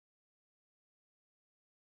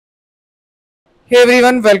Hey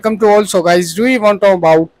everyone, welcome to all. So guys, do you want to talk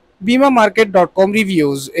about Bemamarket.com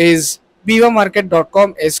reviews? Is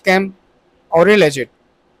Bemamarket.com a scam or a legit?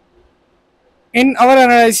 In our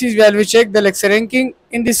analysis, where we check the Alexa ranking,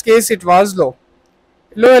 in this case it was low.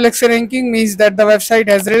 Low Alexa ranking means that the website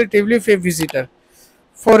has relatively few visitors.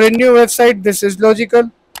 For a new website, this is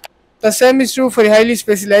logical. The same is true for a highly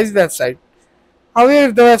specialized website. However,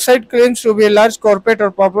 if the website claims to be a large corporate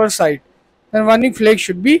or popular site, then warning flag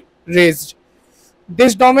should be raised.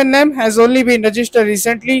 This domain name has only been registered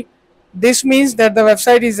recently. This means that the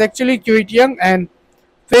website is actually quite young and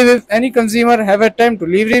few if any consumer have had time to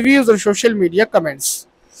leave reviews or social media comments.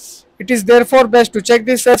 It is therefore best to check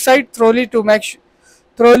this website thoroughly to make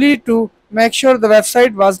sure the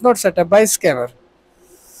website was not set up by a scammer.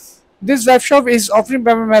 This webshop is offering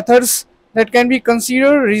payment methods that can be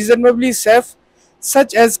considered reasonably safe,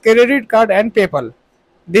 such as credit card and PayPal.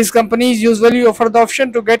 These companies usually offer the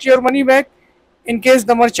option to get your money back in case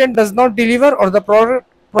the merchant does not deliver or the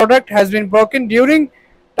product has been broken during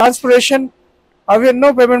transportation. However,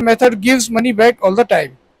 no payment method gives money back all the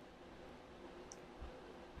time.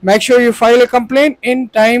 Make sure you file a complaint in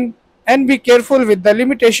time and be careful with the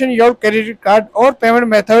limitation your credit card or payment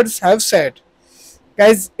methods have set.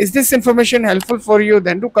 Guys, is this information helpful for you?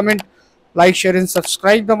 Then do comment, like, share and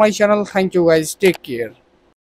subscribe to my channel. Thank you guys. Take care.